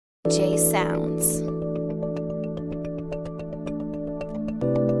J Sounds.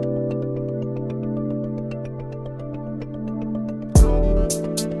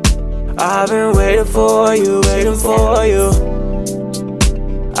 I've been waiting for you, waiting for you.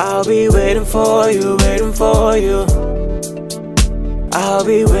 I'll be waiting for you, waiting for you. I'll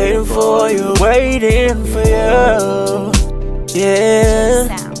be waiting for you, waiting for you.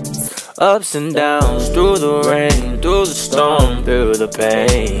 Yeah. Ups and downs, through the rain, through the storm, through the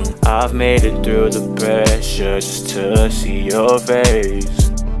pain. I've made it through the pressure just to see your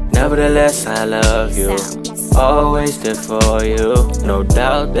face. Nevertheless, I love you, always there for you. No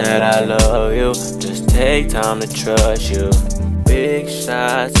doubt that I love you, just take time to trust you. Big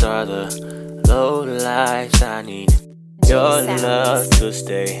shots are the low lights. I need your love to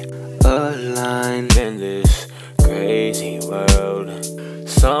stay aligned in this crazy world.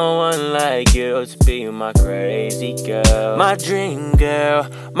 Someone like you to be my crazy girl, my dream girl,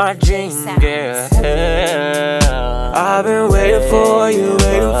 my dream girl. I've been waiting for you,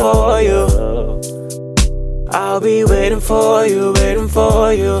 waiting for you. I'll be waiting for you, waiting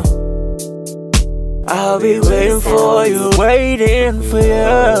for you. I'll be waiting for you, waiting for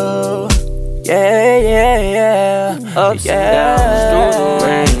you. Yeah, yeah, yeah. Ups and downs, through the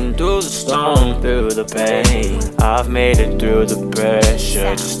rain, through the storm, through the pain. I've made it through the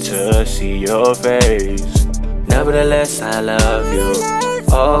pressure just to see your face. Nevertheless, I love you,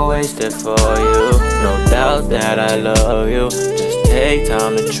 always there for you. No doubt that I love you, just take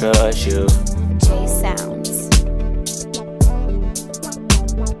time to trust you.